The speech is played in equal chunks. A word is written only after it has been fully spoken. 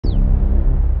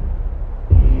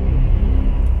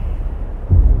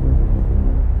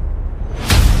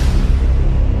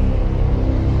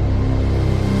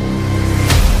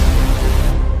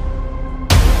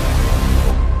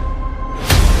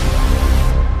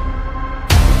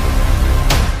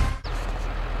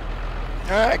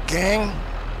Alright, gang.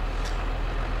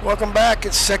 Welcome back.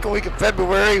 It's second week of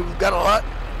February. We've got a lot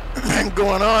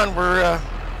going on.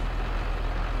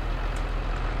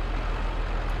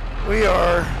 We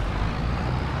are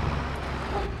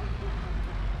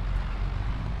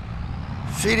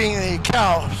feeding the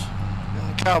cows in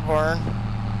the cow barn.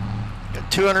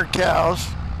 Got 200 cows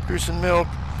producing milk.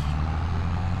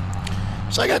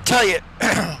 So I gotta tell you,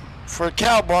 for a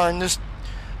cow barn, this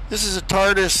is a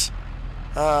Tardis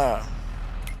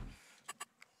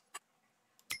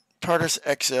Tardis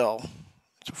XL.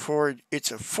 It's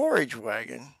a forage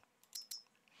wagon.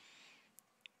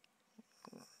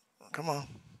 Come on.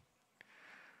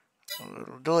 A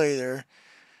little delay there.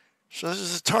 So this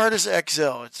is a Tardis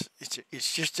XL.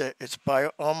 It's by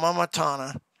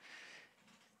Mamatana.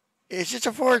 It's just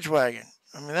a forage wagon.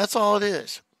 I mean, that's all it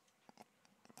is.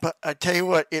 But I tell you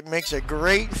what, it makes a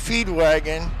great feed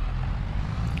wagon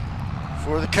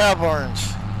for the cow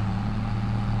barns.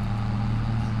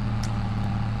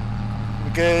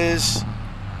 Because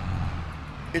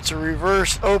it's a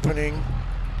reverse opening.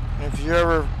 And if you've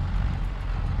ever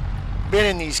been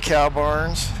in these cow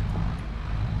barns,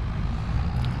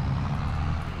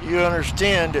 you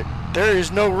understand that there is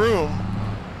no room.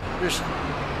 Just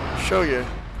show you.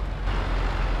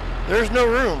 There's no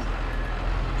room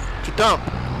to dump.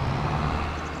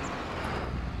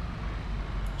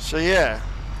 So yeah,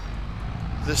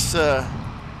 this let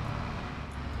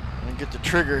me get the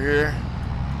trigger here.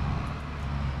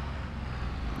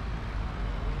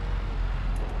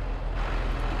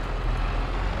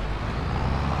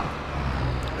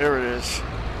 There it is.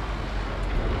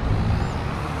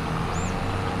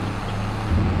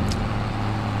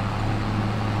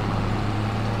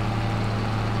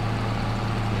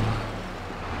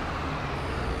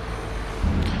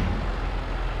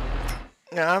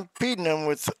 Now I'm feeding them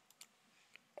with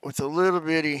a little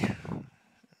bitty,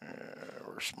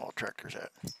 where small tractors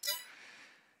at.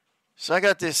 So I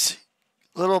got this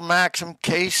little Maxim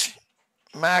case,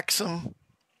 Maxim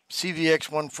CVX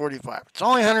 145. It's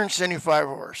only 175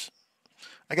 horse.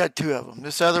 I got two of them.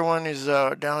 This other one is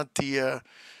down at the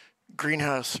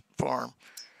greenhouse farm.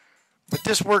 But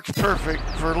this works perfect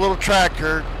for a little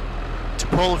tractor to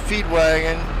pull a feed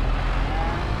wagon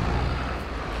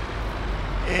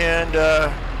and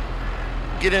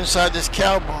get inside this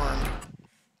cow barn.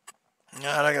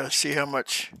 Now I gotta see how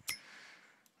much.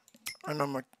 I know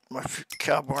my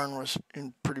cow barn was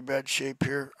in pretty bad shape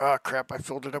here. Ah, crap, I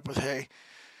filled it up with hay.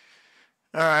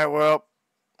 Alright, well,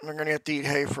 I'm gonna have to eat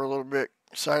hay for a little bit.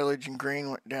 Silage and grain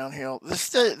went downhill.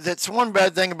 That's one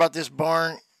bad thing about this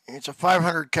barn. It's a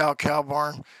 500 cow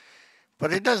barn,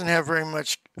 but it doesn't have very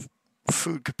much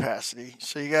food capacity,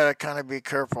 so you gotta kind of be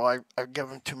careful. I've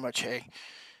given too much hay.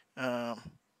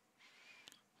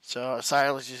 So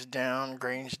silage is down,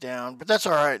 grain's down, but that's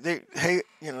all right. They're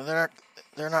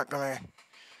not gonna.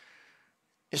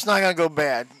 It's not gonna go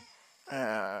bad.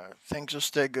 Things will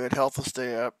stay good. Health will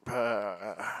stay up.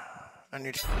 I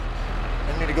need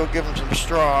to go give them some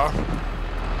straw.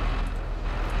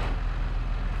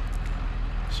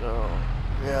 So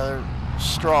yeah, their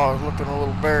straw is looking a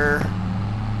little bare.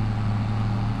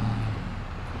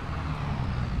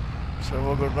 So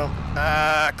we'll go dump.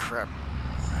 Ah, crap.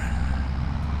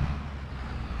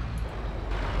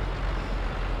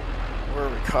 Where are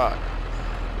we caught?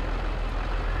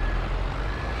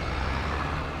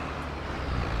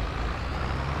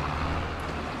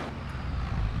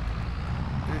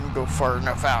 Didn't go far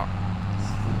enough out.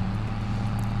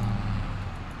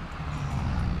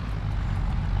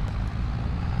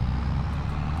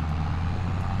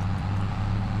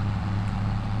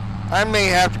 I may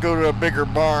have to go to a bigger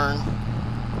barn.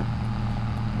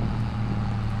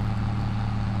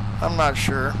 I'm not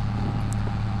sure.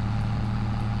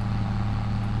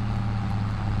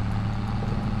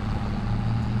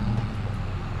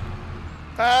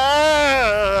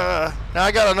 Now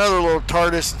I got another little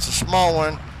Tardis. It's a small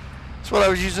one. It's what I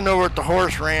was using over at the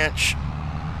horse ranch.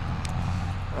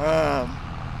 I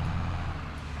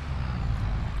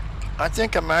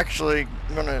think I'm actually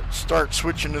going to start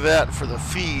switching to that for the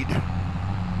feed,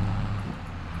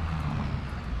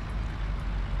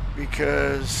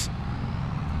 because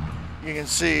you can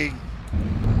see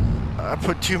I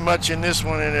put too much in this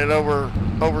one and it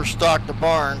overstocked the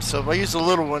barn. So if I use a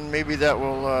little one, maybe that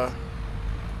will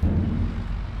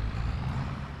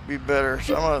be better.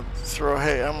 So I'm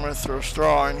gonna throw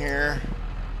straw in here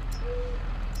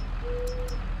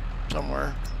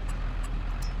somewhere.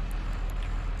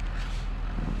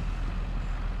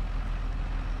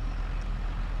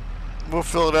 We'll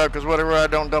fill it up, because whatever I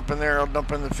don't dump in there, I'll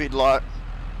dump in the feed lot.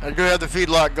 I do have the feed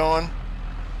lot going.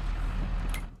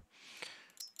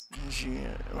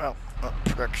 Well,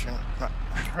 production.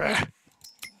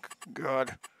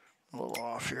 God, I'm a little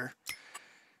off here.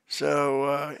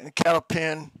 So in the cattle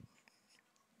pen,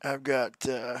 I've got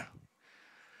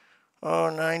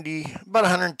 90, about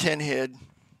 110 head.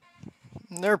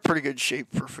 And they're pretty good shape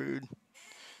for food.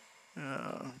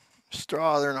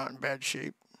 Straw, they're not in bad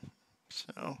shape.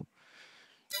 So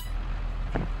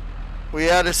we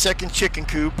had a second chicken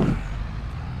coop.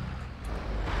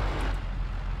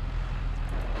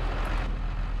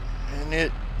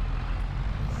 And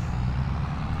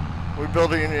we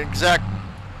built an exact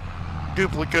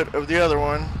duplicate of the other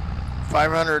one,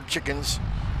 500 chickens.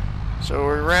 So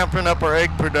we're ramping up our egg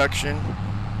production.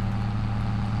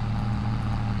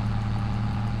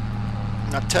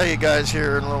 And I'll tell you guys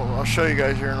here in a little, I'll show you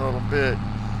guys here in a little bit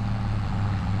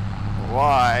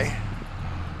why.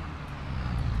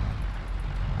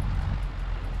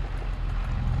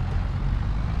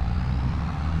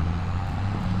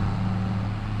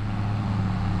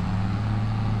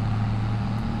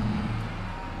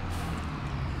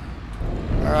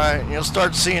 Alright, you'll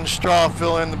start seeing straw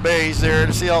fill in the bays there.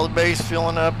 To see all the bays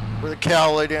filling up where the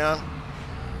cow lay down.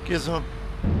 Gives them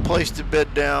a place to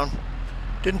bed down.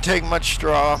 Didn't take much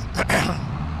straw.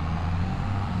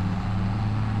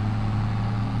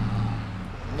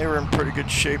 They were in pretty good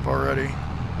shape already.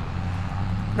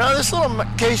 Now this little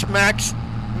case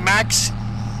Maxim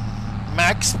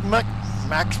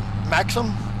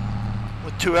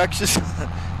with 2 X's,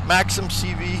 Maxim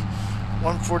CV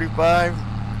 145.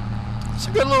 It's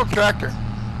a good little tractor.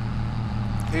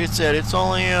 Like I said, it's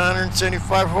only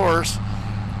 175 horse,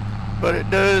 but it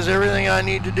does everything I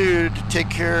need to do to take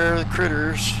care of the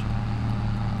critters.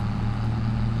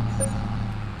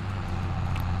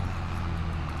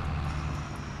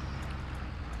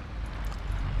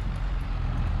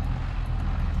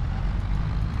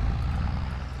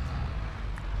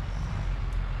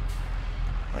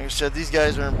 Like I said, these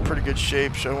guys are in pretty good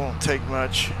shape, so it won't take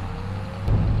much.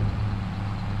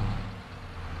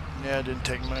 Yeah, it didn't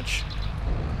take much.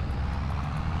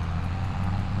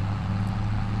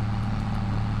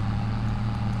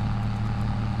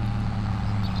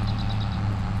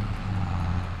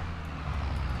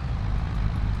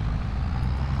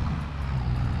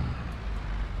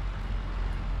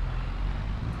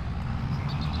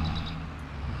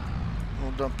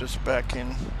 We'll dump this back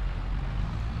in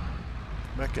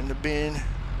the bin.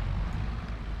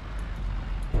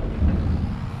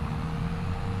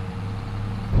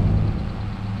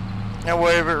 That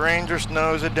way if it rains or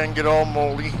snows, it doesn't get all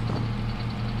moldy.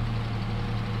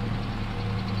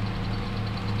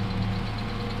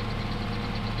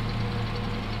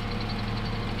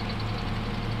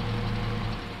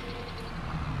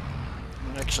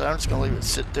 Actually, I'm just going to leave it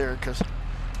sit there because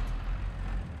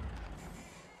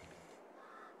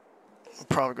I'm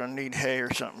probably going to need hay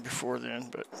or something before then.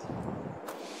 But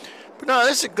no,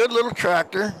 this is a good little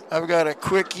tractor. I've got a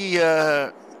quickie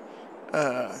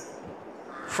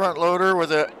front loader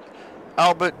with a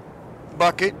Albert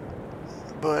bucket,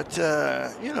 but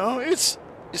you know, it's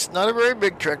not a very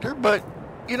big tractor, but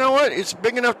you know what, it's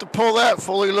big enough to pull that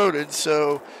fully loaded.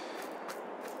 So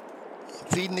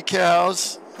feeding the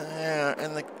cows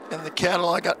and the cattle,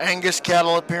 I got Angus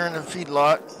cattle up here in the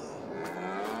feedlot.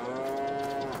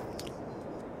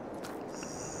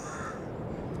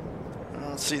 I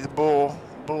don't see the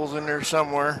bull's in there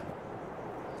somewhere.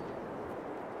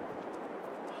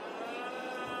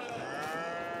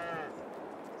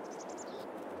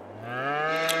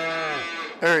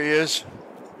 There he is,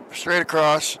 straight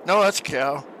across. No, that's a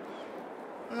cow.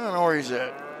 I don't know where he's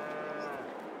at.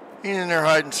 He's in there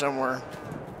hiding somewhere.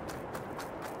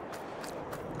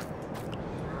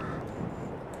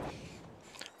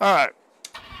 All right,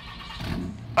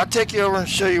 I'll take you over and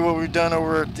show you what we've done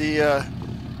over at the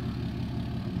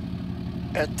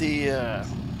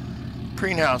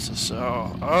greenhouses.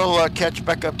 So I'll catch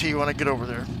back up to you when I get over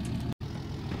there.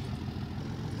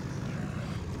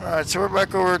 Alright, so we're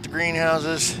back over at the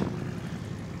greenhouses.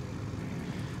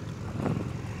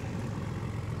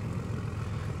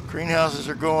 Greenhouses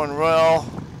are going well.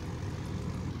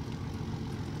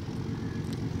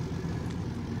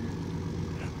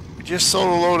 We just sold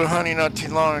a load of honey not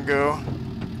too long ago.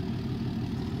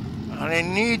 And I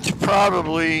need to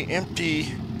probably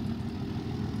empty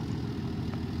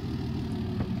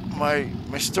my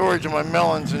storage of my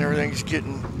melons and everything's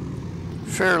getting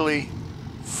fairly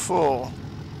full.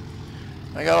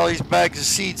 I got all these bags of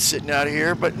seeds sitting out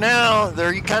here, but now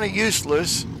they're kind of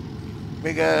useless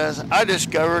because I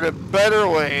discovered a better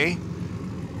way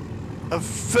of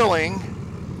filling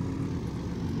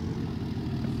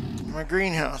my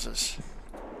greenhouses.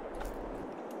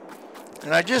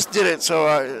 And I just did it, so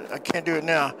I can't do it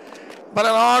now. but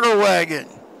an auger wagon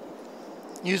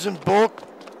using bulk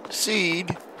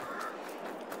seed,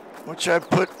 which I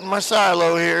put in my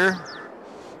silo here,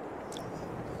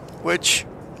 which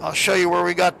I'll show you where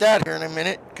we got that here in a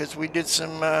minute, because we did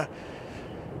some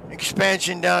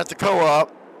expansion down at the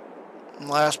co-op in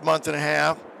the last month and a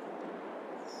half.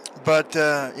 But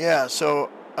yeah, so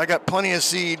I got plenty of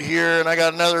seed here, and I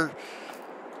got another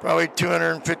probably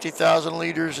 250,000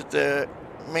 liters at the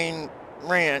main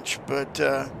ranch. But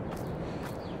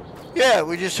yeah,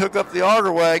 we just hook up the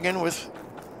auger wagon with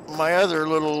my other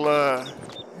little,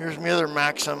 here's my other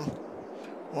Maxim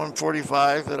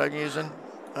 145 that I'm using.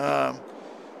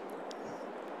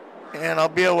 And I'll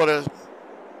be able to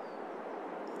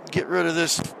get rid of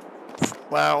this.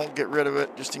 Well, I won't get rid of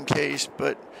it just in case,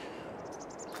 but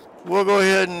we'll go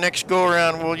ahead and next go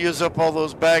around we'll use up all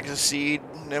those bags of seed,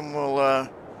 and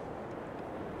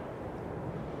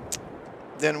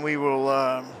then we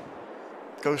will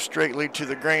go straightly to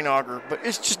the grain auger. But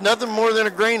it's just nothing more than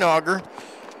a grain auger.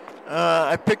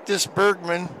 I picked this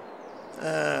Bergman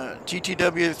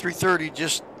GTW 330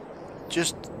 just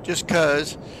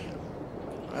cause.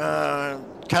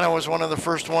 Kind of was one of the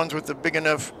first ones with the big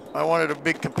enough. I wanted a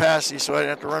big capacity, so I didn't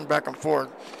have to run back and forth.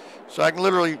 So I can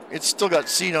literally, it's still got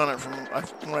seed on it from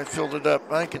when I filled it up.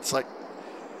 I think it's like,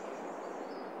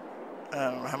 I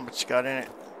don't know how much it's got in it.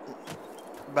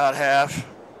 About half.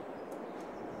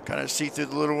 Kind of see through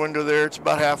the little window there. It's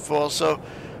about half full. So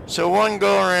one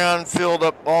go around filled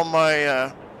up all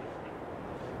my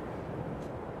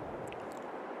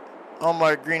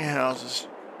greenhouses.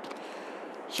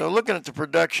 So looking at the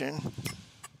production,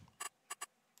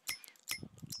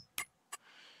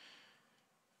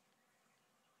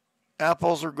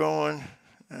 apples are going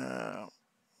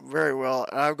very well.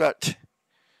 I've got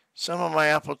some of my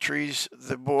apple trees,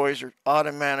 the boys are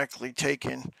automatically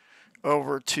taken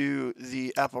over to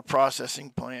the apple processing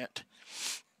plant.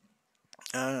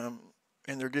 And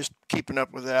they're just keeping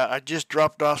up with that. I just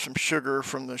dropped off some sugar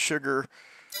from the sugar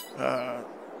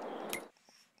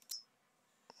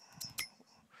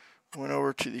went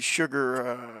over to the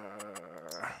sugar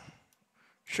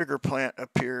plant up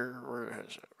here. Where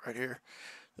is it? Right here.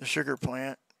 The sugar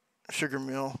plant, sugar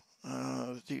mill.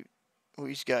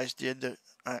 These guys did that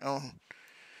I own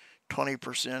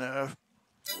 20% of.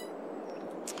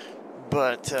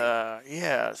 But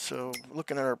yeah, so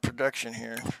looking at our production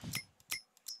here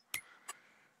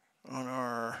on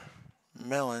our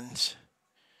melons,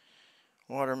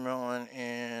 watermelon,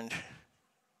 and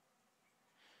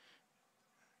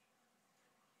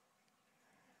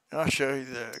I'll show you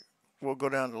we'll go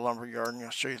down to the lumber yard and I'll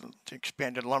show you the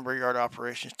expanded lumber yard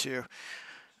operations too.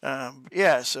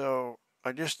 Yeah, so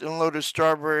I just unloaded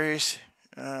strawberries.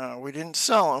 We didn't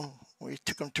sell them. We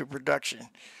took them to production.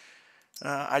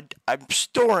 I'm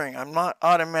storing. I'm not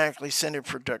automatically sending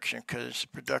production because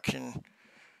production,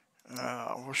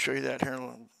 we'll show you that here in a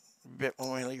little bit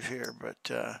when we leave here. But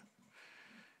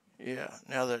yeah,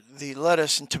 now the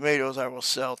lettuce and tomatoes I will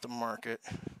sell at the market.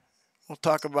 We'll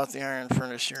talk about the iron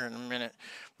furnace here in a minute.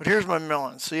 But here's my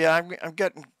melons. So yeah, I'm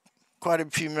getting quite a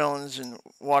few melons and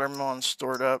watermelons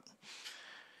stored up.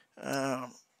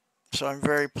 So I'm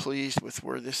very pleased with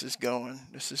where this is going.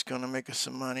 This is going to make us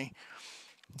some money.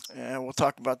 And we'll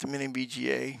talk about the mini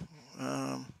BGA.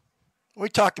 We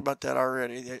talked about that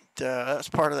already. That's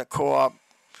part of the co-op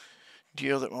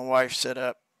deal that my wife set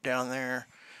up down there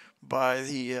by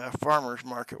the farmers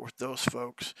market with those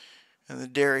folks and the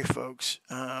dairy folks.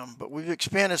 But we've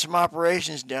expanded some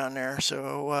operations down there.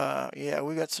 So, yeah,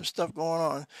 we got some stuff going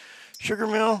on. Sugar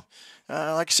mill,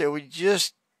 like I said, we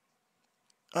just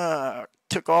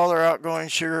took all their outgoing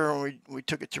sugar and we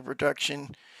took it to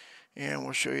production. And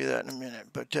we'll show you that in a minute.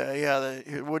 But, yeah,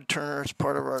 the wood turner is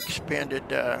part of our expanded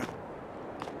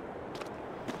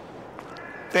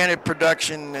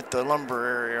production at the lumber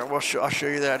area. I'll show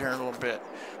you that here in a little bit.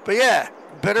 But, yeah,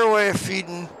 better way of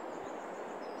filling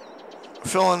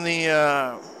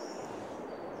the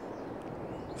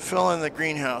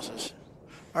greenhouses.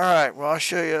 All right, well, I'll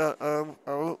show you.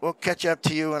 We'll catch up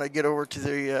to you when I get over to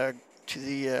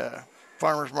the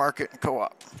farmers market and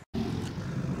co-op.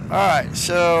 All right,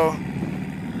 so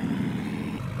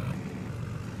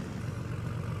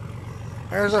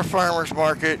there's our farmers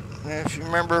market. And if you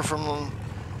remember from an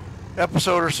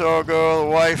episode or so ago,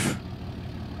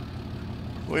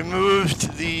 we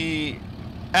moved the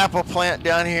apple plant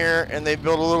down here, and they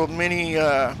built a little mini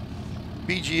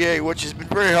BGA, which has been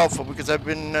very helpful because I've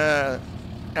been now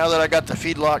that I got the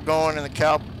feedlot going and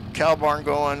the cow barn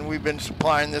going, we've been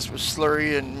supplying this with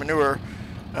slurry and manure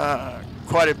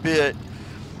quite a bit.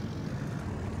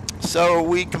 So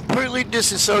we completely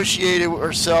disassociated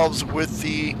ourselves with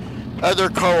the other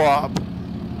co-op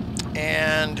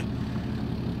And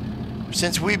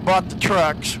since we bought the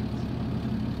trucks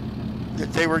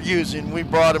that they were using, we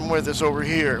brought them with us over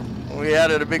here. We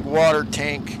added a big water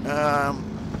tank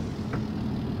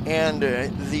and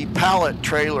the pallet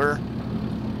trailer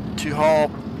to haul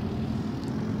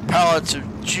pallets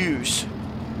of juice,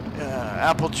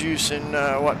 apple juice and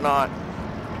whatnot.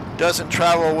 Doesn't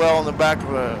travel well in the back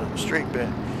of a straight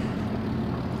bed.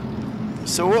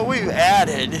 So what we've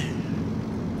added,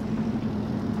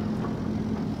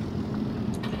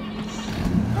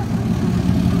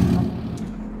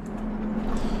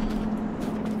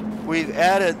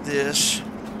 this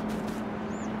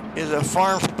is a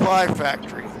farm supply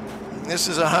factory. This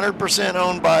is 100%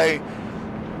 owned by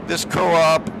this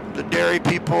co-op, the dairy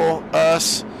people,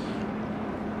 us,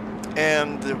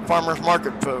 and the farmers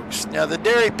market folks. Now the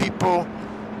dairy people,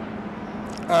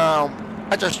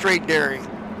 that's a straight dairy.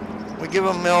 We give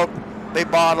them milk, they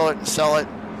bottle it and sell it.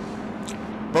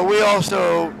 But we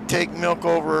also take milk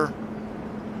over,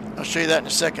 I'll show you that in a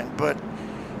second, but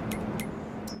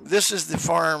this is the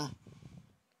farm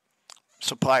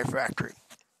supply factory.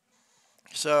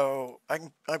 So I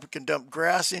can dump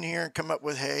grass in here and come up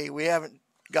with hay. We haven't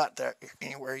got that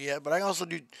anywhere yet, but I also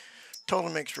do total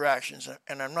mixed rations,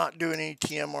 and I'm not doing any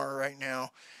TMR right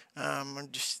now. I'm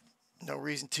just no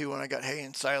reason to when I got hay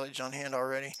and silage on hand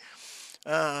already.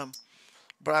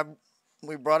 But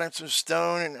we brought in some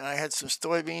stone, and I had some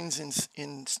soybeans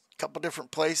in a couple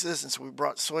different places, and so we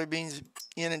brought soybeans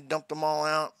in and dumped them all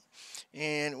out,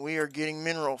 and we are getting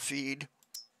mineral feed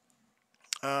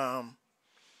out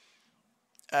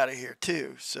of here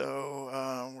too.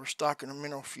 So we're stocking the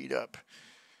mineral feed up,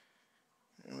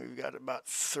 and we've got about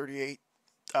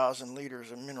 38,000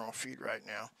 liters of mineral feed right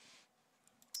now.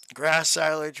 Grass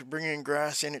silage, we're bringing in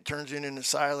grass in, it turns it into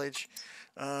silage.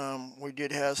 We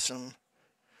did have some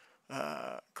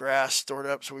grass stored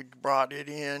up, so we brought it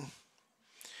in,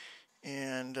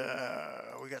 and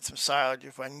we got some silage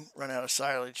if I run out of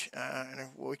silage, and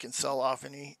we can sell off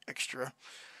any extra.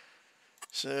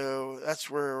 So that's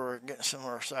where we're getting some of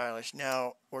our silage.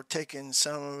 Now we're taking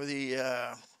some of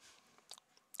the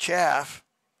chaff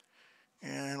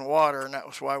and water, and that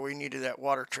was why we needed that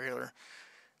water trailer.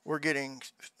 We're getting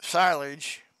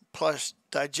silage plus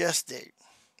digestate.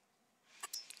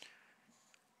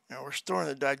 Now we're storing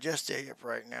the digestate up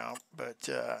right now, but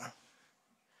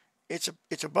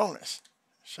it's a bonus.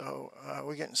 So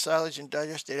we're getting silage and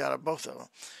digestate out of both of them.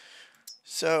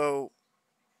 So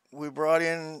we brought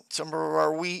in some of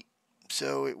our wheat,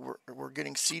 so we're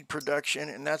getting seed production,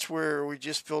 and that's where we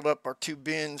just filled up our 2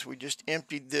 bins. We just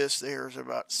emptied this. There's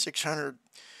about 60-some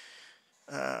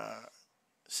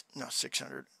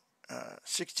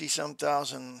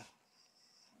thousand.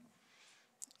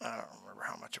 I don't remember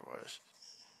how much it was.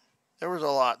 There was a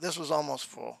lot. This was almost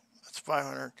full. That's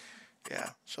 500.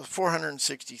 Yeah, so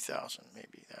 460,000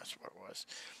 maybe. That's what it was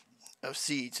of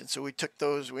seeds. And so we took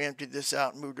those. We emptied this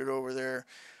out and moved it over there.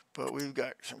 But we've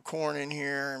got some corn in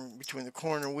here, and between the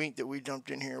corn and wheat that we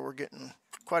dumped in here, we're getting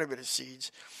quite a bit of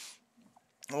seeds.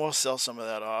 And we'll sell some of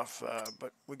that off.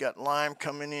 But we got lime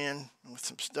coming in with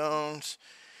some stones.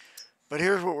 But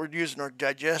here's what we're using our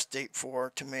digestate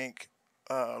for, to make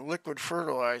liquid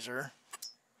fertilizer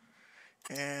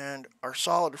and our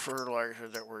solid fertilizer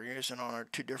that we're using on our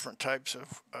 2 different types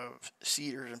of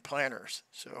seeders and planters.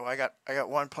 So I got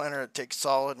one planter that takes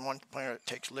solid and one planter that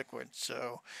takes liquid.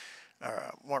 So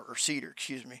or cedar,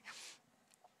 excuse me.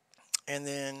 And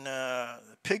then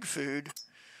the pig food,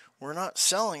 we're not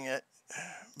selling it,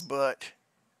 but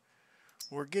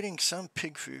we're getting some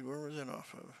pig food. Where was it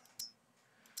off of?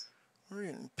 We're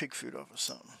getting pig food off of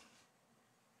something.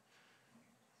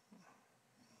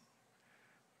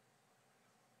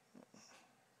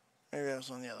 Maybe that was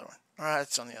on the other one. All right,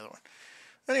 it's on the other one.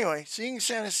 Anyway, so you can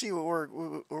kind of see what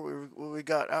we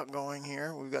got outgoing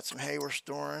here. We've got some hay we're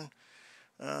storing.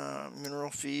 Mineral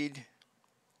feed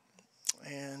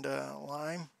and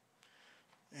lime,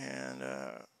 and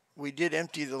we did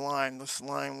empty the lime. This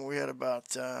lime, we had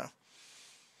about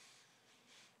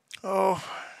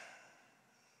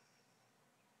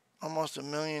almost 1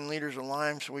 million liters of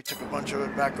lime, so we took a bunch of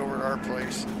it back over to our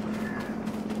place.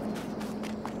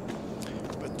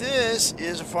 But this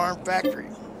is a farm factory,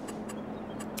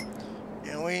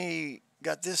 and we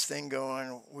got this thing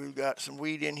going. We've got some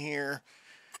wheat in here.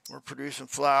 We're producing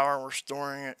flour, we're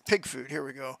storing it. Pig food, here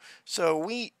we go. So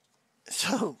in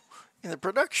the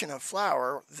production of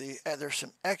flour, there's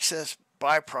some excess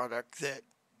byproduct that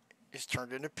is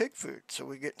turned into pig food. So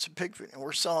we get some pig food, and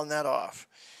we're selling that off.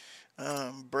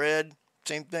 Bread,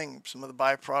 same thing. Some of the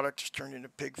byproduct is turned into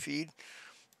pig feed.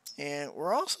 And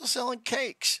we're also selling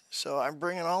cakes. So I'm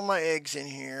bringing all my eggs in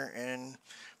here and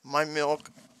my milk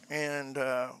and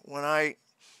when I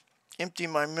empty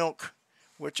my milk,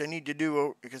 which I need to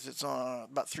do because it's on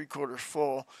about 3/4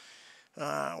 full,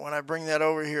 when I bring that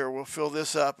over here, we'll fill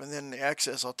this up, and then the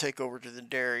excess I'll take over to the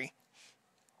dairy.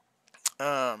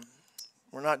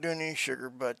 We're not doing any sugar,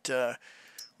 but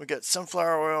we got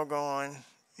sunflower oil going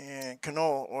and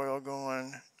canola oil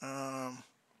going.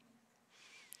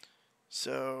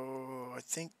 So I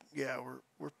think, yeah,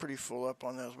 we're pretty full up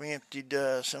on those. We emptied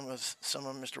some of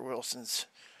Mr. Wilson's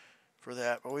for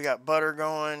that, but we got butter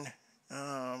going.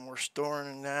 We're storing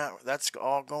in that. That's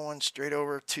all going straight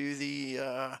over to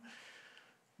the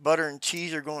butter and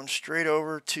cheese are going straight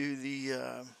over to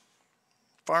the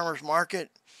farmer's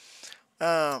market.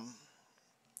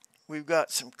 We've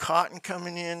got some cotton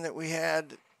coming in that we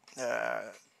had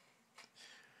that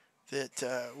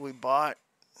we bought.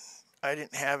 I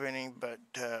didn't have any, but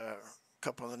a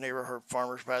couple of the neighborhood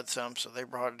farmers had some, so they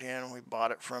brought it in and we bought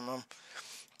it from them.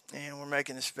 And we're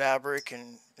making this fabric,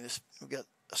 and we've got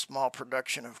a small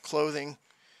production of clothing,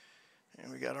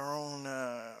 and we got our own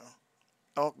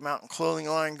Elk Mountain clothing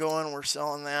line going. We're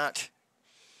selling that.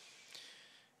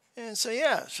 And so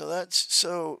yeah,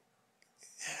 so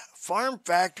farm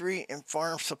factory and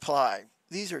farm supply.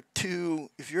 These are two,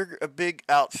 if you're a big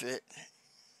outfit,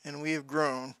 and we have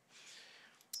grown,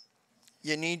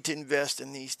 you need to invest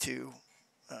in these two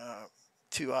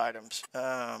items.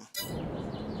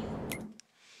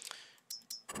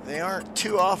 They aren't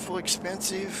too awful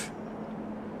expensive.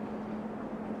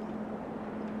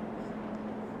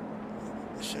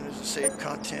 As soon as I save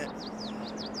content,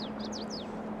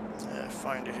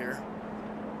 find it here.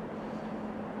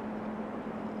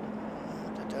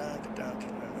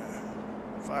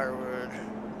 Firewood.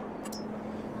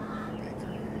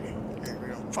 Bakery. There we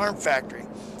go. Farm factory.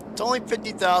 It's only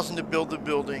 $50,000 to build the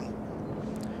building,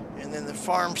 and then the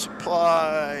farm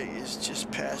supply is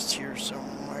just past here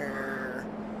somewhere.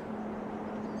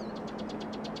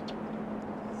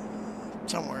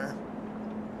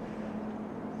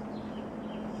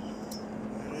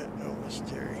 Oh, it's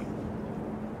dairy.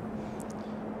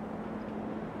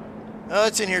 Oh,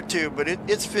 it's in here too, but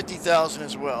it's $50,000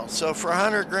 as well. So for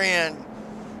 $100 grand,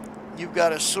 you've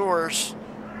got a source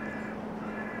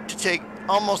to take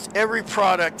almost every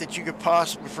product that you could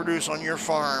possibly produce on your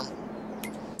farm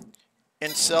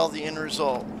and sell the end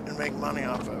result and make money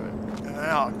off of it.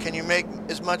 Now, can you make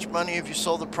as much money if you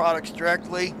sold the products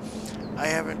directly? I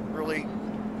haven't really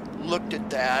looked at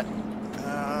that,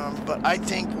 but I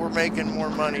think we're making more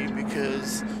money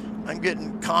because I'm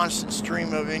getting constant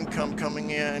stream of income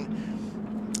coming in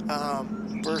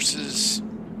versus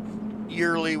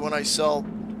yearly when I sell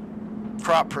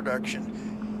crop production.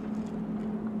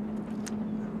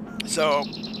 So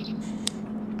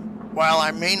while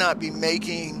I may not be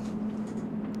making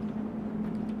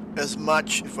as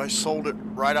much if I sold it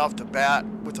right off the bat,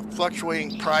 with the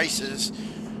fluctuating prices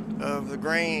of the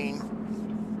grain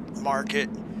market,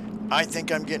 I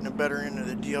think I'm getting a better end of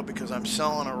the deal because I'm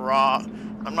selling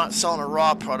I'm not selling a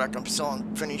raw product, I'm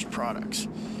selling finished products,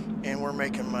 and we're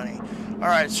making money. All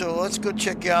right, so let's go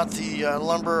check out the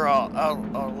lumber.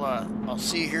 I'll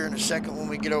see you here in a second when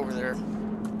we get over there.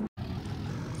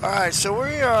 All right, so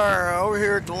we are over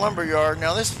here at the lumber yard.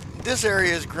 Now this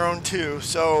area has grown too,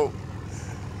 so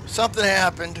something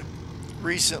happened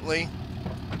recently.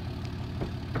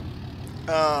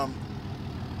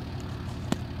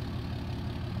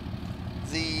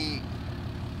 The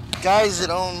guys that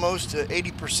own most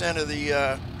 80% of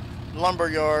the lumber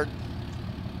yard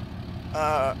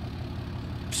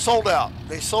sold out.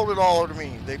 They sold it all to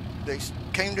me. They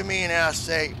came to me and asked,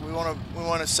 "Hey, we want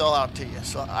to sell out to you."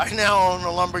 So I now own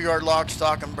a lumber yard, lock,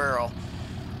 stock, and barrel.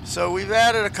 So we've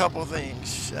added a couple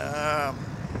things.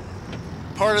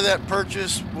 Part of that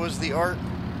purchase was the Art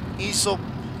Easel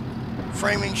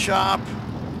framing shop,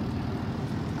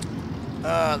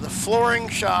 the flooring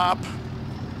shop,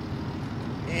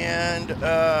 and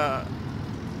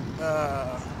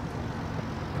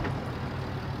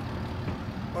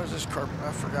what is this carpet?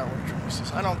 I forgot which one this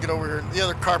is. I don't get over here. The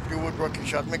other carpentry woodworking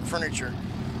shop, make furniture.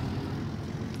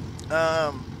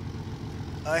 I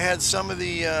had some of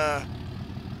the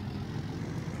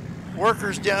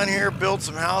workers down here build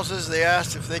some houses. They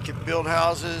asked if they could build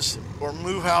houses or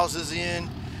move houses in.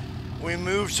 We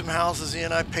moved some houses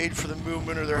in. I paid for the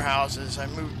movement of their houses.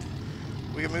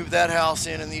 We moved that house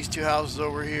in and these two houses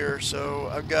over here. So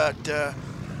I've got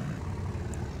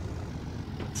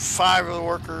 5 of the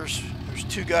workers. There's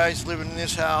 2 guys living in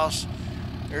this house.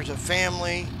 There's a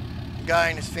family. A guy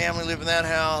and his family live in that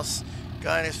house. A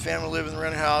guy and his family live in the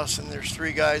rent house. And there's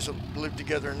 3 guys that live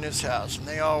together in this house. And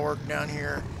they all work down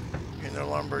here in their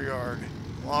lumber yard,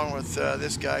 along with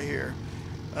this guy here.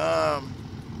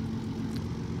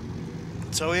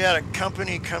 So we had a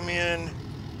company come in,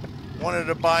 wanted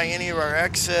to buy any of our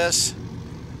excess.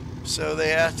 So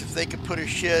they asked if they could put a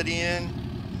shed in.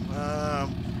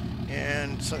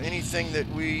 And so anything that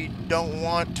we don't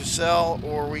want to sell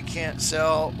or we can't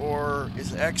sell or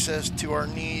is excess to our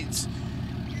needs,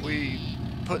 we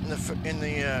put in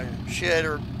the shed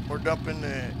or dump in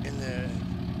the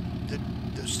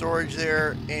storage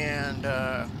there, and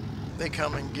they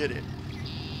come and get it.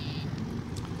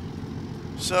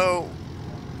 So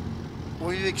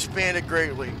we've expanded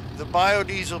greatly. The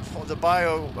biodiesel,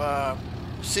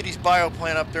 city's bio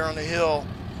plant up there on the hill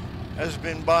has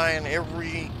been buying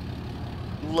every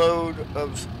load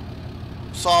of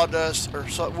sawdust or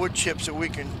wood chips that we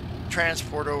can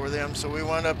transport over them. So we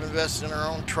wound up investing in our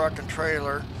own truck and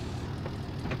trailer.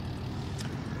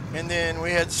 And then we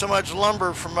had so much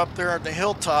lumber from up there at the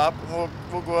hilltop. We'll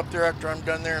go up there after I'm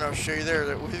done there, and I'll show you there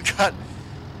that we've got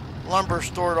lumber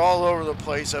stored all over the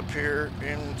place up here.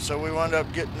 And so we wound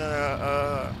up getting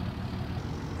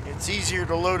it's easier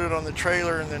to load it on the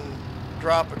trailer and then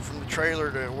drop it from the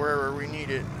trailer to wherever we need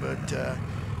it. But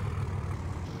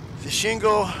the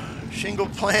shingle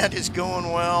plant is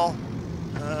going well.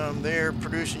 They're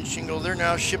producing shingles. They're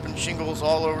now shipping shingles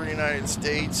all over the United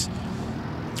States.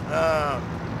 The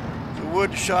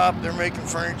wood shop, they're making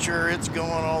furniture. It's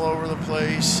going all over the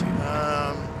place.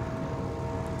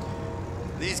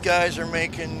 These guys are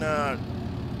making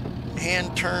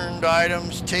hand-turned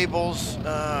items, tables,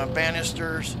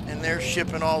 banisters, and they're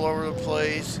shipping all over the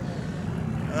place.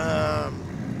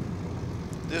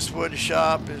 This wood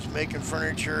shop is making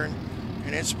furniture,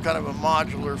 and it's kind of a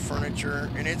modular furniture,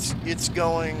 and it's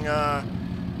going,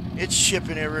 it's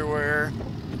shipping everywhere.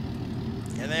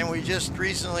 And then we just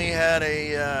recently had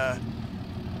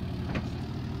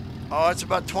it's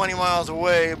about 20 miles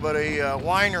away, but a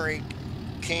winery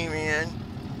came in,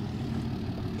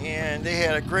 and they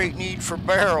had a great need for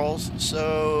barrels,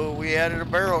 so we added a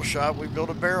barrel shop. We built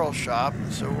a barrel shop,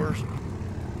 so we've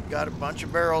got a bunch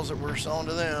of barrels that we're selling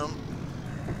to them.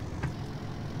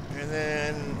 And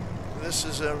then this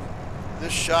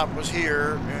shop was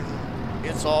here, and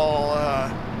it's all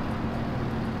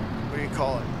what do you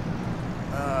call it?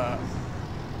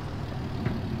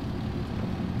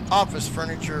 Office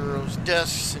furniture, those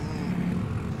desks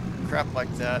and crap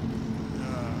like that.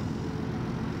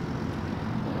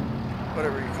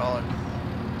 Whatever you call it.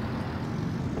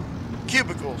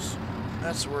 Cubicles.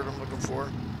 That's the word I'm looking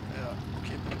for. Yeah,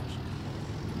 cubicles.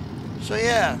 So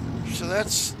yeah, so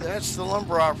that's the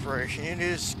lumber operation. It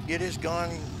is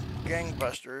gone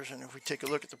gangbusters, and if we take a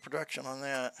look at the production on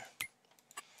that,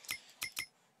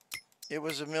 it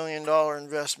was $1 million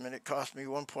investment. It cost me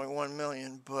 $1.1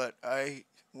 million, but I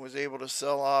was able to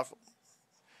sell off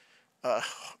a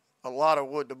lot of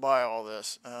wood to buy all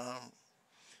this.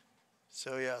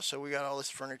 So yeah, so we got all this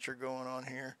furniture going on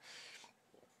here.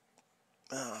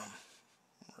 Where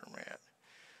am I at?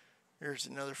 Here's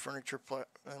another furniture place.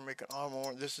 I'm making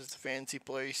more. This is the fancy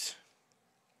place.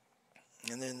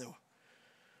 And then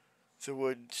the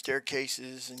wood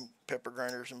staircases and pepper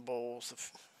grinders and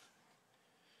bowls.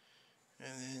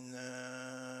 And then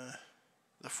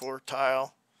the floor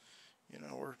tile. You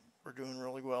know, we're doing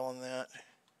really well on that.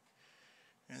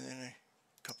 And then a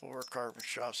couple of our carpet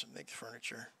shops that make the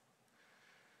furniture.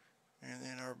 And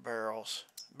then our barrels,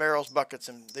 buckets,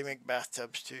 and they make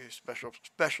bathtubs too,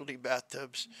 specialty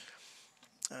bathtubs.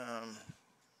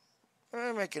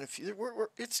 We're making a few.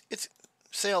 It's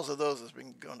sales of those has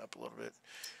been going up a little bit.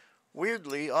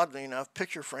 Oddly enough,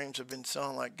 picture frames have been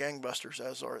selling like gangbusters,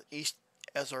 as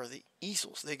are the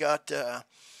easels. They got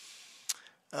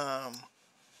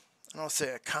I don't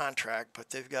say a contract, but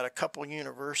they've got a couple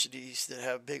universities that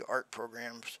have big art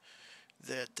programs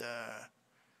that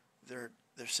they're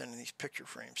sending these picture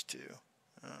frames to.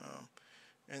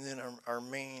 And then our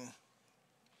main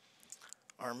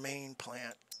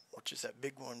plant, which is that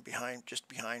big one just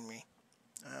behind me.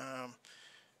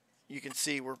 You can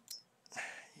see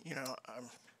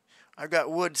I've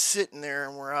got wood sitting there,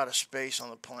 and we're out of space on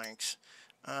the planks.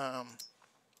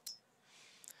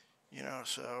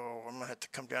 So I'm gonna have to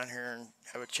come down here and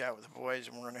have a chat with the boys,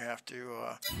 and we're gonna have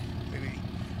to maybe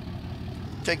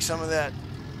take some of that,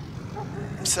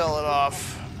 sell it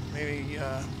off. Maybe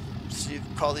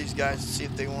call these guys and see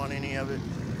if they want any of it.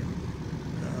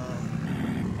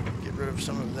 Get rid of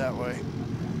some of it that way,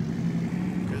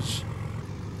 because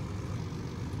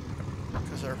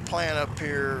our plant up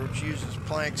here, which uses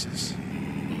planks, is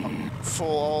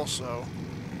full also.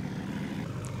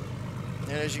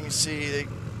 And as you can see,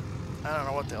 I don't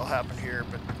know what the hell happened here,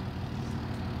 but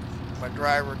my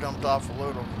driver dumped off a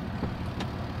load of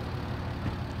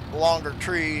longer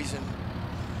trees, and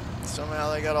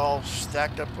Somehow they got all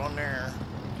stacked up on there.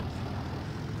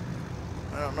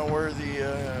 I don't know where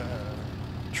the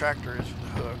tractor is with the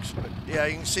hooks, but yeah,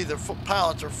 you can see the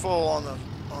pallets are full on the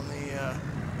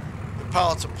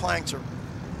pallets of planks are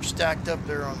stacked up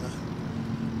there on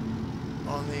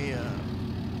the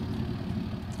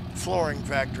flooring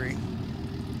factory.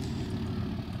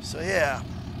 So yeah,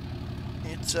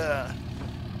 it's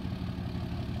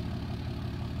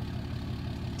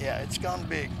it's gone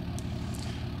big.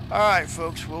 All right,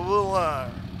 folks. Well, we'll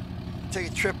take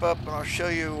a trip up, and I'll show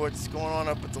you what's going on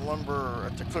up at the lumber,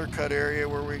 at the clear cut area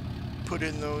where we put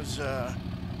in those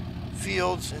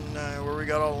fields and where we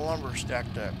got all the lumber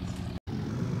stacked up.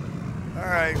 All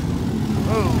right.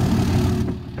 Oh.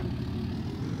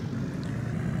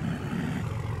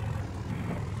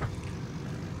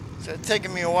 So it's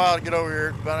taken me a while to get over here.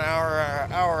 About an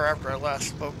hour after I last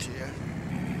spoke to you.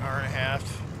 Hour and a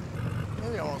half.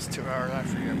 Maybe almost 2 hours. I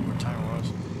forget what time it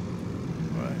was.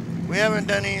 But we haven't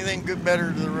done anything good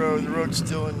better to the road. The road's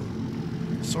still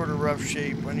in sort of rough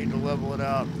shape. I need to level it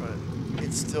out, but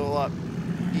it's still a lot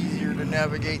easier to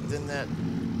navigate than that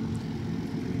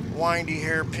windy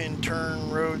hairpin turn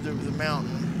roads of the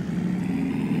mountain.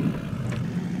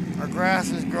 Our grass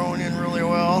is growing in really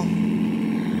well.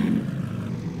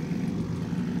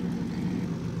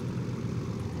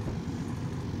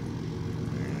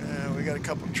 We got a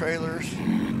couple trailers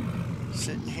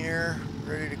sitting here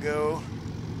ready to go.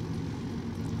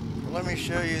 But let me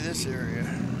show you this area.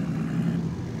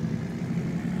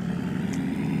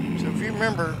 So if you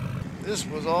remember, this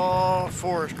was all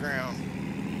forest ground.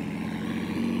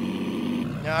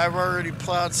 Now I've already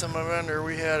plowed some of it under.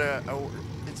 We had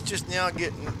it's just now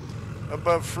getting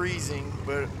above freezing,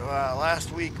 but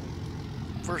last week,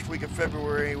 first week of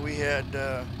February, we had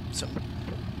some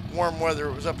warm weather.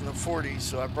 It was up in the 40s,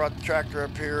 so I brought the tractor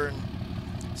up here and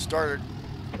started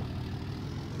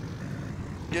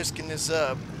disking this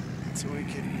up so we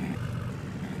could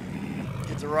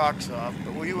get the rocks off.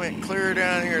 But we went clear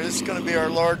down here. This is going to be our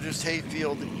largest hay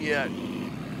field yet.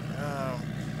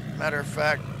 Matter of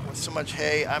fact, with so much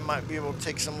hay, I might be able to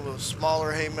take some of those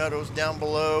smaller hay meadows down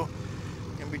below.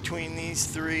 And between these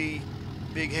three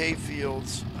big hay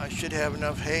fields, I should have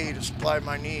enough hay to supply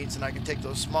my needs, and I can take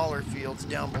those smaller fields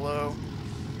down below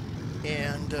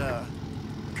and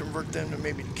convert them to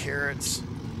maybe carrots,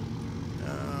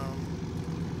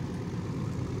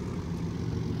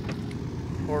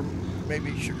 or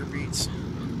maybe sugar beets.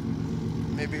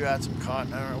 Maybe add some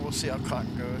cotton. I don't know. We'll see how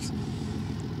cotton goes.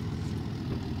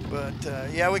 But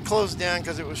yeah, we closed down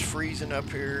because it was freezing up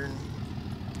here and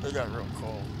it got real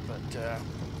cold. But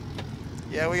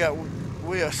yeah,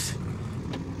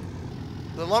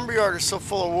 the lumberyard is so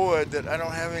full of wood that I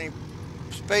don't have any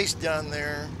space down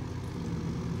there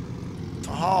to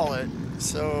haul it.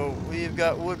 So we've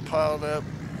got wood piled up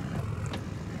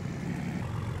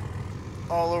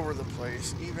all over the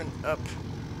place, even up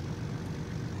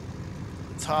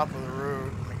the top of the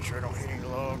road. Make sure I don't hit any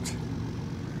logs.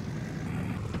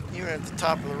 Even at the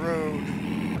top of the road,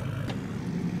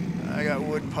 I got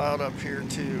wood piled up here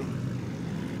too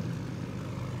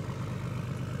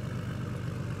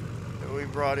that we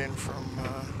brought in from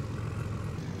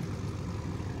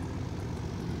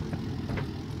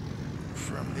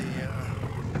the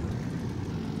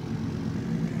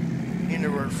end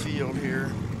of our field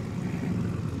here.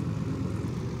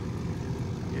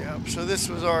 Yeah, so this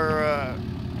was our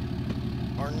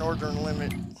northern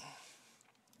limit.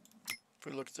 If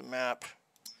we look at the map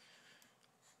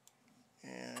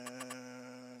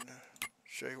and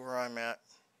show you where I'm at.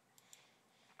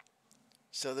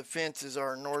 So the fence is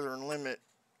our northern limit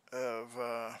of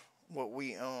what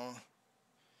we own.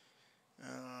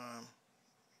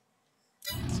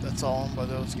 So that's all owned by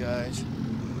those guys.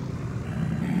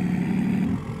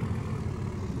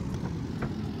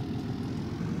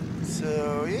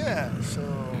 So yeah, so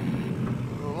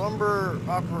the lumber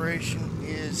operation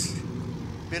is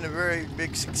been a very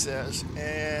big success,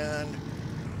 and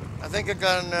I think I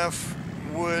got enough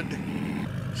wood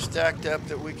stacked up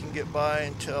that we can get by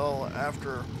until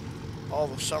after all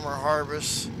the summer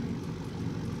harvests.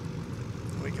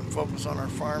 We can focus on our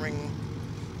farming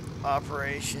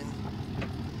operation,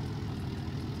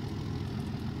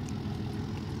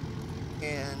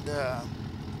 and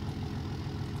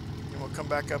we'll come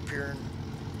back up here and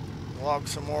log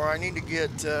some more. I need to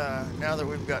get, now that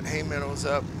we've got hay meadows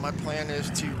up, my plan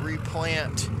is to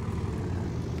replant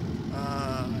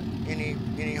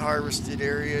any harvested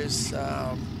areas,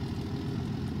 kind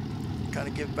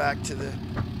of give back to the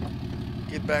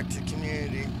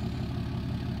community.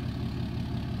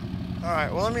 All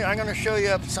right, well, I'm going to show you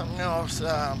up something else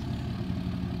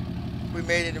we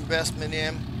made an investment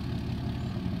in.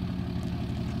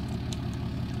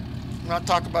 And I'll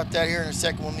talk about that here in a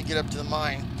second when we get up to the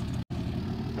mine.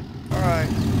 Alright.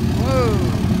 Whoa!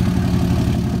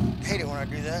 Hate it when I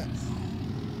do that.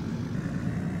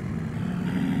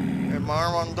 Had my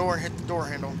arm on the door and hit the door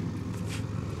handle.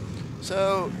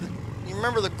 So, you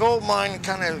remember the gold mine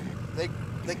kind of,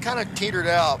 they kind of teetered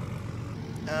out.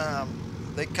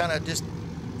 They kind of just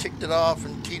ticked it off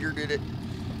and teetered it.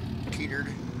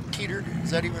 Teetered?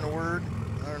 Is that even a word?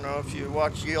 I don't know. If you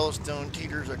watch Yellowstone,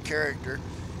 Teeter's a character.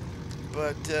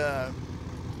 But the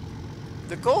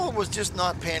gold was just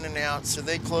not panning out, so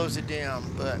they closed it down.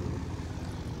 But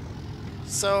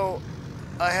so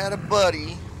I had a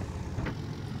buddy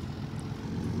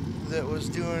that was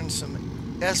doing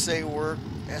some assay work.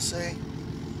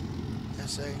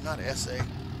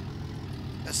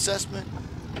 Assessment.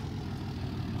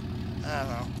 I don't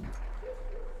know.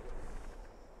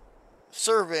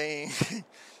 Surveying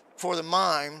for the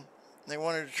mine. They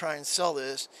wanted to try and sell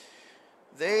this.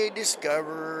 They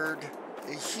discovered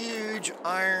a huge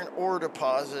iron ore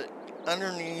deposit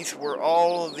underneath where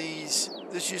all of these,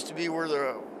 this used to be where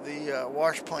the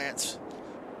wash plants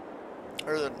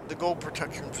or the gold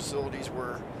production facilities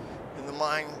were, and the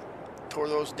mine tore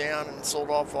those down and sold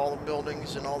off all the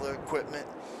buildings and all the equipment.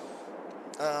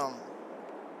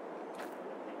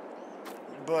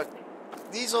 But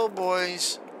these old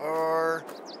boys are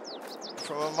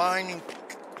from a mining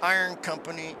iron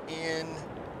company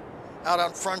out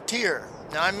on Frontier.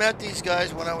 Now, I met these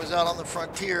guys when I was out on the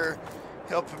Frontier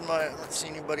helping my, let's see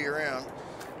anybody around,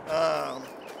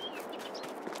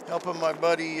 helping my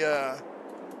buddy,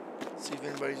 see if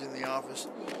anybody's in the office.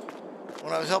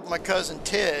 When I was helping my cousin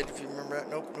Ted, if you remember that.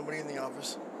 Nope, nobody in the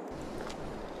office.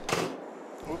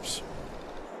 Oops.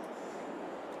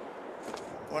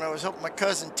 When I was helping my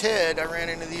cousin Ted, I ran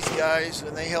into these guys,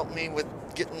 and they helped me with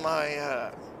getting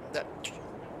my that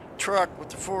truck with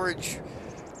the forage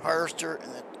harvester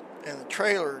and the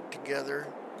trailer together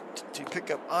to pick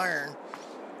up iron.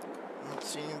 I don't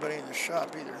see anybody in the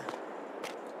shop either.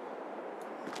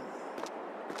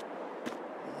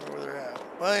 I don't know where they're at.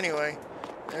 Well, anyway,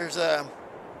 there's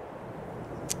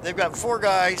they've got 4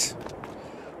 guys,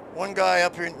 1 guy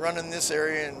up here running this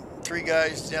area, and 3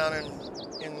 guys down in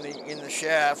the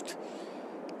shaft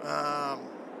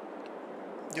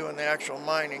doing the actual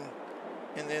mining,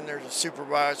 and then there's a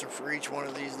supervisor for each one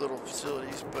of these little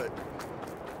facilities. But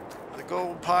the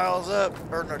gold piles up,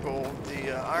 or not gold,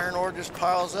 the iron ore just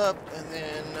piles up, and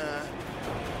then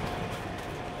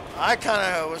I kind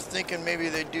of was thinking maybe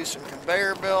they'd do some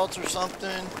conveyor belts or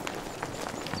something,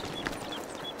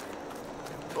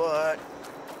 but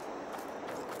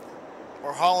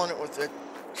or hauling it with a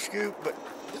scoop. But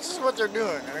this is what they're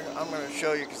doing. I'm going to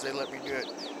show you because they let me do it.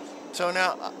 So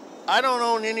now I don't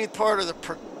own any part of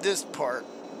this part.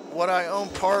 What I own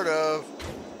part of,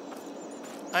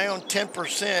 I own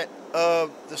 10%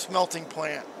 of the smelting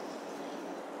plant.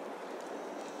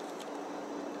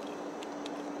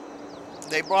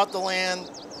 They bought the land,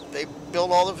 they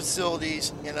built all the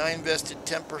facilities, and I invested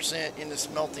 10% in the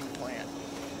smelting plant.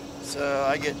 So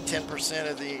I get 10%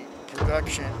 of the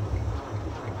production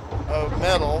of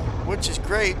metal, which is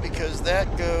great because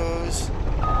that goes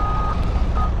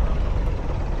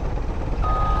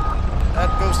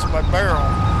to my barrel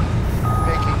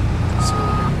making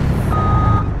facility.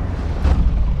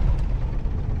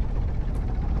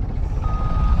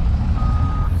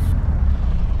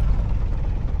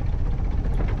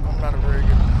 I'm not a very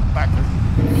good backer.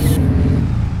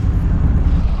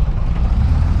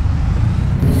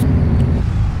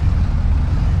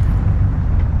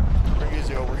 We'll use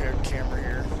the overhead camera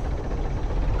here.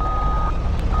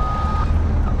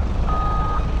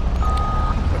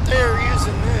 But they're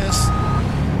using this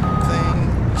thing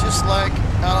just like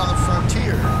out on the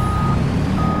Frontier.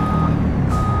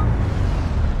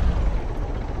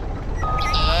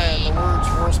 And I am the world's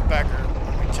worst backer,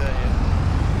 let me tell you.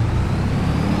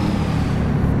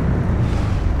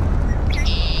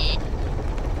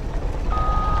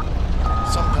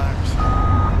 Sometimes.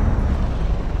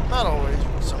 Not always,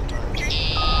 but sometimes.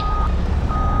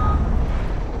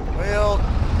 Well,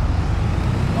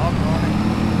 doggone it.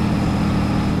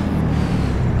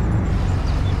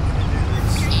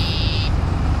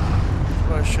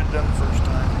 What I should have done the first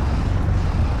time.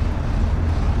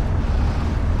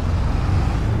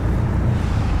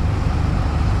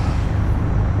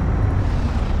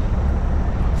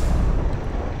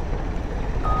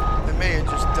 They may have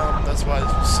just dumped, that's why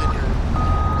this was sitting here.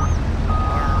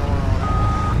 Iron ore on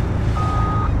it.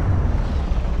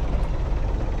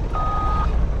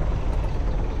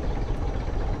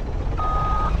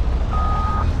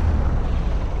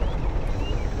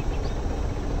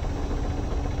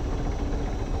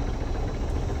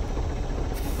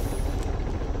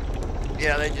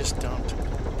 Yeah, they just dumped.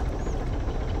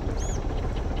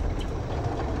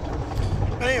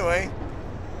 Anyway,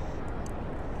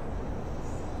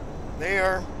 they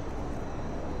are,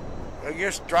 I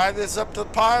guess, drive this up to the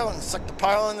pile and suck the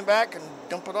pile in the back and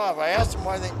dump it off. I asked them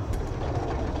why they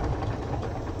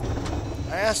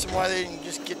didn't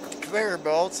just get the conveyor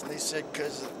belts, and they said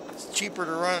because it's cheaper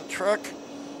to run a truck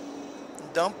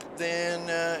and dump than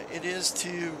it is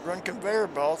to run conveyor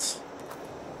belts.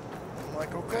 I'm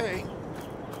like, okay,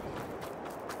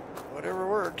 whatever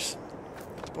works.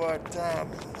 But I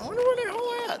wonder where they're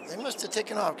all at. They must have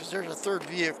taken off because there's a third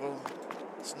vehicle.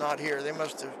 It's not here. They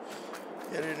must have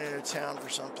headed into town for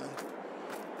something.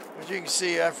 As you can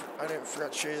see, I didn't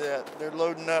forget to show you that. They're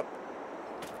loading up.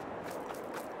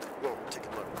 Whoa, take a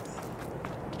look.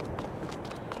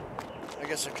 I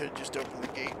guess I could have just opened the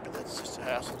gate, but that's just a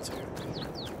hassle too.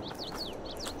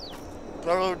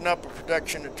 They're loading up a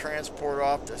production to transport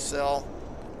off to sell.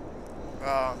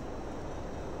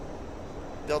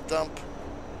 They'll dump.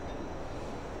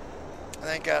 I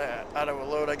think out of a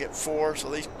load I get 4, so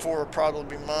these 4 will probably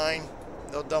be mine.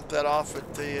 They'll dump that off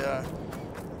at the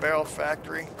barrel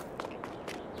factory.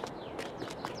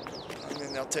 And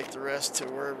then they'll take the rest to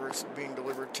wherever it's being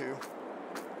delivered to.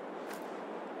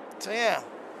 So yeah.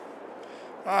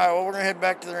 Alright, well, we're going to head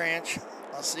back to the ranch.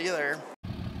 I'll see you there.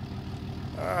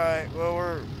 Alright, well,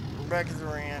 we're back at the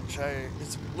ranch.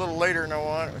 It's a little later than I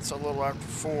want. It's a little after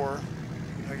 4.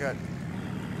 I got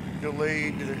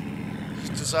delayed.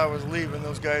 Just as I was leaving,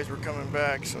 those guys were coming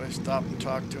back, so I stopped and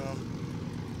talked to them.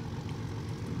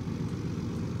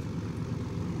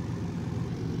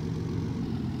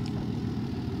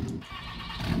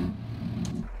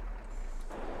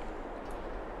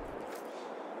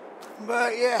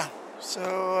 But yeah,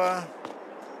 so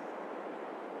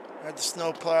had the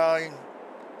snow plowing.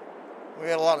 We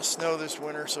had a lot of snow this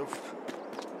winter, so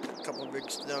a couple of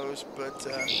big snows. But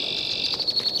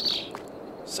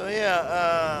so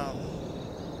yeah,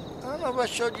 I don't know if I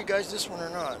showed you guys this one or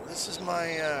not. This is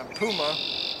my Puma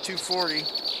 240.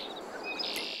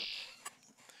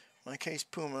 My Case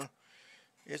Puma.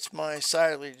 It's my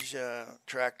silage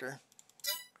tractor.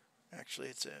 Actually,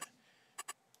 it's a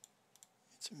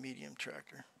medium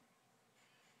tractor.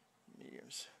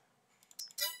 Mediums.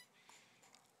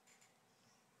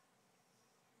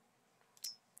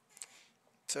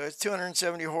 So it's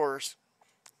 270 horse,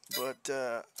 but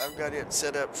I've got it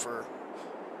set up for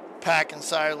packing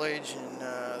silage, and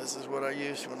this is what I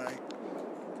use when I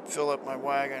fill up my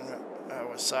wagon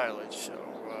with silage. So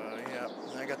yeah,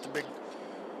 and I got the big,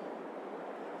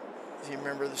 if you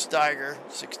remember, the Steiger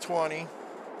 620.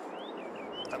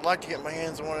 I'd like to get my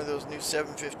hands on one of those new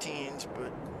 715s,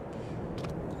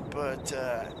 but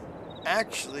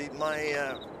actually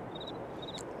my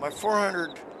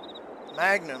 400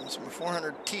 Magnums, my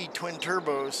 400T twin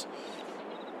turbos,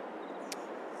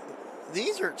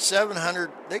 these are at 700.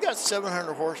 They got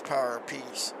 700 horsepower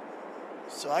apiece.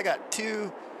 So I got 2.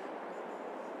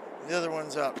 The other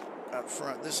one's up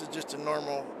front. This is just a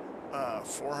normal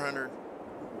 400.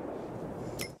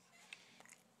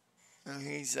 And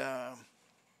he's let's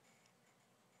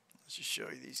just show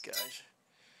you these guys.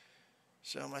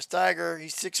 So my Steiger,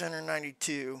 he's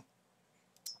 692.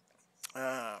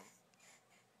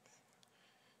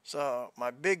 So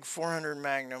my big 400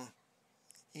 Magnum,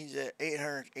 he's at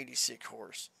 886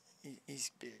 horse.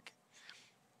 He's big.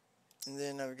 And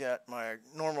then I've got my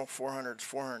normal 400,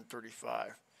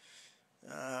 435.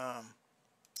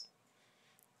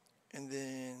 And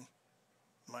then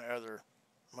my other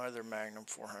Magnum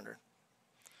 400.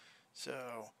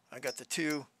 So I got the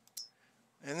 2,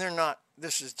 and they're not,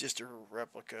 this is just a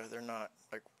replica. They're not,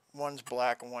 like, one's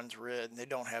black and one's red, and they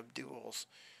don't have duals.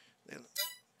 They,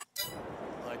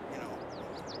 like, you know,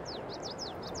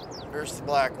 there's the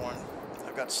black one.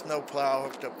 I've got snow plow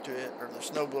hooked up to it, or the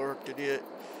snow blower hooked to it,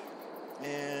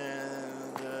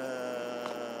 and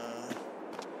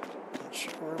not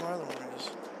sure where my other one is.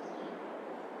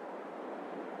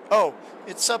 Oh,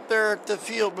 it's up there at the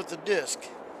field with the disc.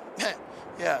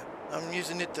 Yeah, I'm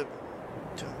using it to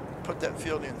put that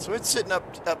field in. So it's sitting up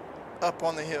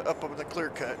on the hill, up over the clear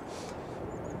cut.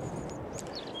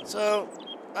 So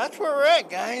that's where we're at,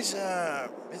 guys.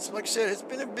 It's like I said, it's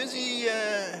been a busy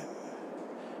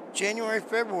January,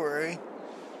 February,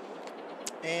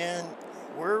 and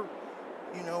we're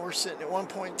sitting at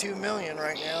 1.2 million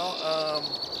right now.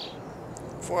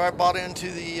 Before I bought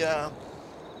into the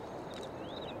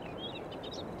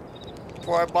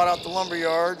before I bought out the lumber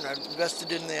yard and I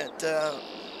invested in that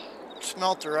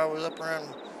smelter, I was up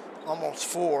around almost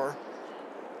 4.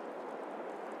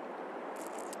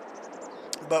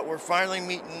 But we're finally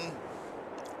meeting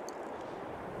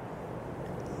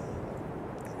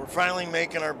finally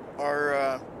making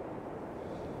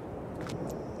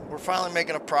we're finally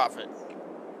making a profit.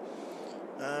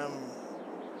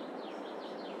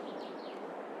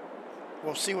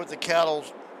 We'll see what the cattle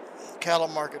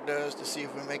market does to see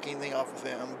if we make anything off of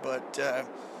them, but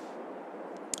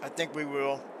I think we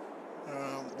will.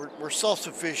 We're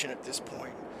self-sufficient at this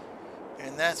point,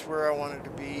 and that's where I wanted to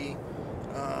be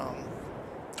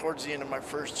towards the end of my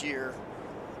first year.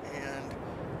 And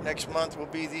next month will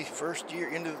be the first year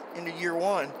into year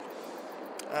one.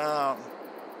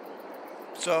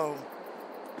 So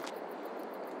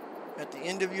at the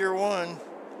end of year one,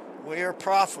 we are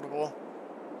profitable.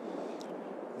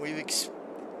 We've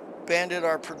expanded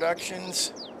our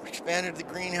productions, expanded the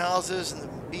greenhouses and the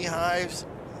beehives.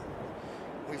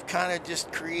 We've kind of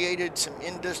just created some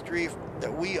industry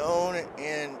that we own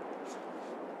and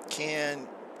can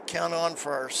count on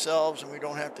for ourselves, and we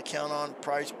don't have to count on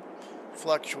price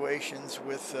fluctuations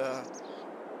with the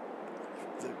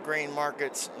grain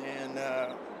markets and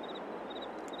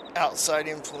outside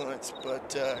influence.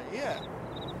 But yeah,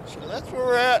 so that's where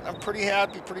we're at. I'm pretty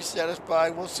happy, pretty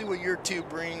satisfied. We'll see what year two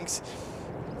brings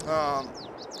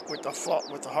with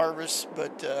the harvest,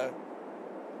 but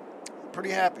pretty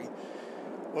happy.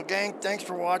 Well, gang, thanks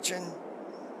for watching.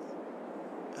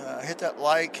 Hit that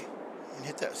like and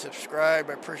hit that subscribe.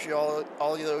 I appreciate all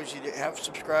of those you that have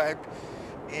subscribed,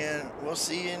 and we'll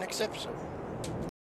see you in the next episode.